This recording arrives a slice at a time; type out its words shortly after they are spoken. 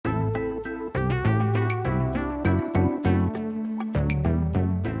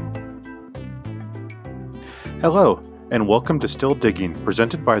Hello, and welcome to Still Digging,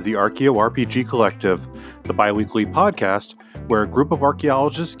 presented by the Archeo RPG Collective, the biweekly podcast where a group of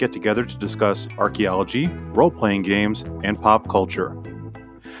archaeologists get together to discuss archaeology, role-playing games, and pop culture.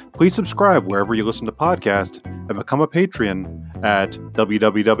 Please subscribe wherever you listen to podcasts and become a patron at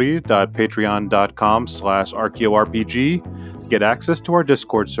www.patreon.com/archaeorpg to get access to our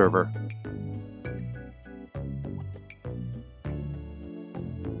Discord server.